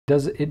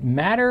Does it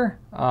matter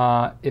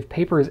if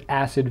paper is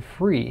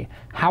acid-free?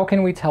 How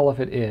can we tell if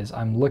it is?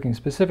 I'm looking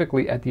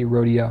specifically at the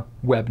RHODIA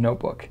Web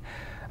Notebook.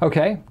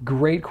 Okay,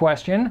 great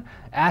question.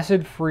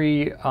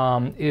 Acid-free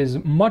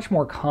is much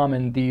more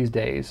common these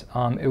days.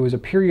 It was a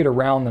period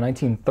around the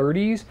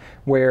 1930s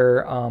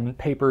where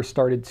paper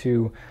started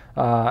to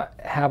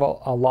have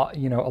a lot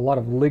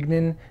of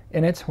lignin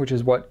in it, which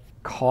is what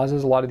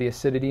causes a lot of the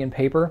acidity in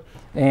paper,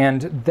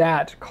 and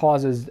that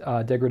causes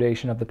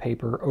degradation of the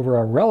paper over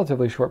a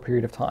relatively short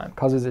period of time.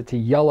 Causes it to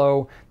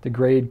yellow,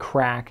 degrade,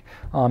 crack,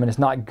 and it's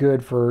not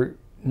good for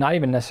not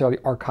even necessarily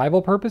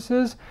archival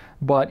purposes,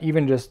 but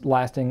even just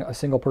lasting a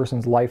single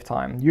person's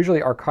lifetime. Usually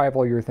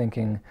archival, you're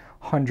thinking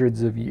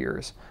hundreds of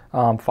years,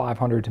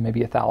 500 to maybe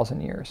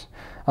 1,000 years.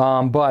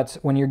 But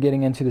when you're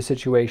getting into the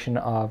situation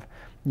of,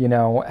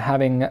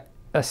 having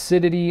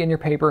acidity in your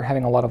paper,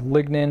 having a lot of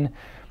lignin,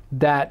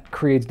 that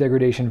creates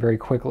degradation very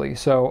quickly.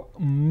 So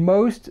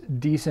most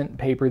decent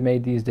paper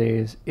made these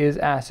days is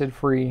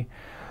acid-free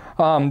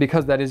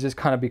because that has just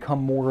kind of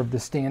become more of the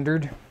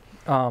standard.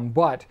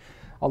 But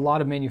a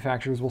lot of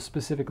manufacturers will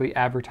specifically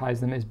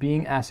advertise them as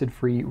being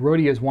acid-free.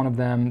 RHODIA is one of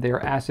them. They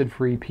are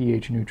acid-free,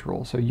 pH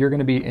neutral, so you're going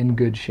to be in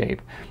good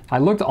shape. I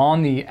looked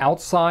on the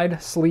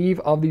outside sleeve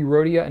of the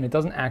RHODIA, and it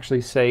doesn't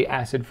actually say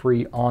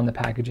acid-free on the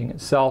packaging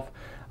itself,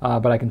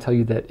 but I can tell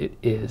you that it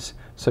is,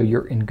 so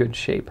you're in good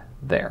shape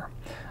there.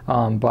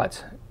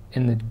 But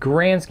in the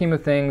grand scheme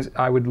of things,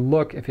 I would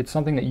look, if it's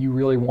something that you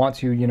really want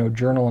to,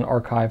 journal and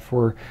archive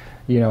for,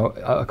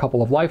 a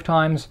couple of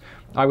lifetimes,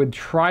 I would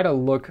try to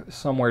look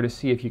somewhere to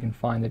see if you can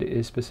find that it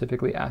is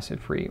specifically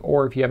acid-free.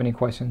 Or if you have any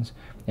questions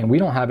and we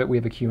don't have it, we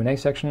have a Q&A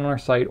section on our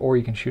site, or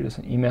you can shoot us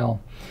an email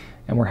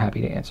and we're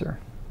happy to answer.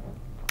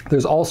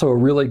 There's also a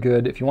really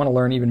good, if you want to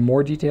learn even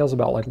more details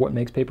about like what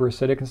makes paper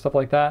acidic and stuff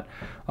like that,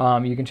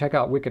 you can check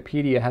out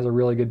Wikipedia. Has a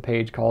really good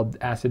page called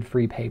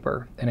Acid-Free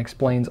Paper and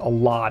explains a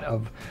lot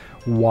of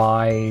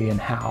why and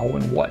how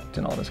and what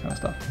and all this kind of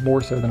stuff, more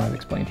so than I've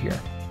explained here.